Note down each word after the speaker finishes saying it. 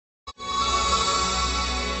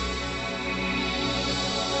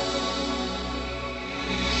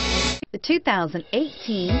The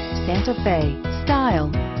 2018 Santa Fe.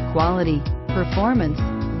 Style, quality, performance,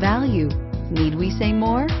 value. Need we say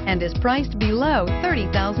more? And is priced below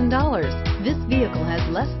 $30,000. This vehicle has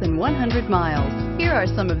less than 100 miles. Here are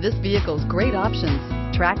some of this vehicle's great options: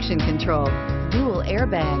 traction control, dual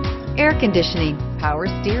airbags, air conditioning, power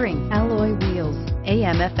steering, alloy wheels,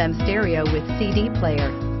 AM/FM stereo with CD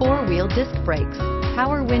player, four-wheel disc brakes,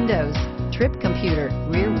 power windows, trip computer,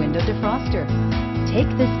 rear window defroster. Take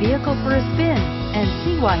this vehicle for a spin and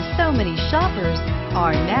see why so many shoppers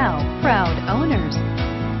are now proud owners.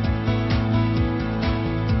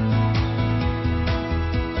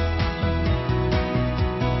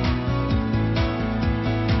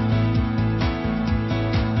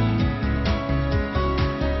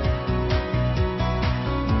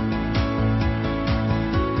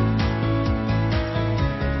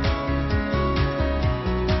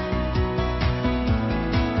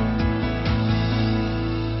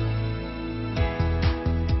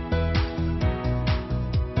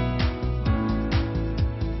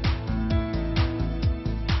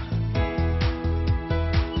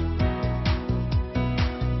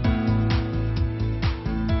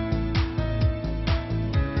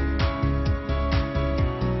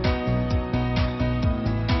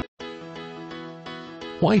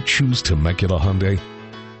 Why choose Temecula Hyundai?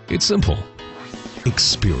 It's simple.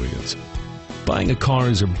 Experience. Buying a car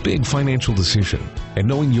is a big financial decision, and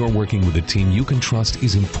knowing you're working with a team you can trust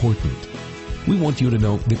is important. We want you to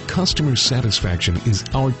know that customer satisfaction is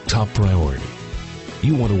our top priority.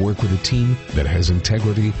 You want to work with a team that has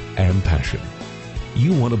integrity and passion.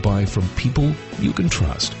 You want to buy from people you can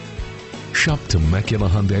trust. Shop Temecula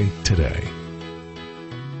Hyundai today.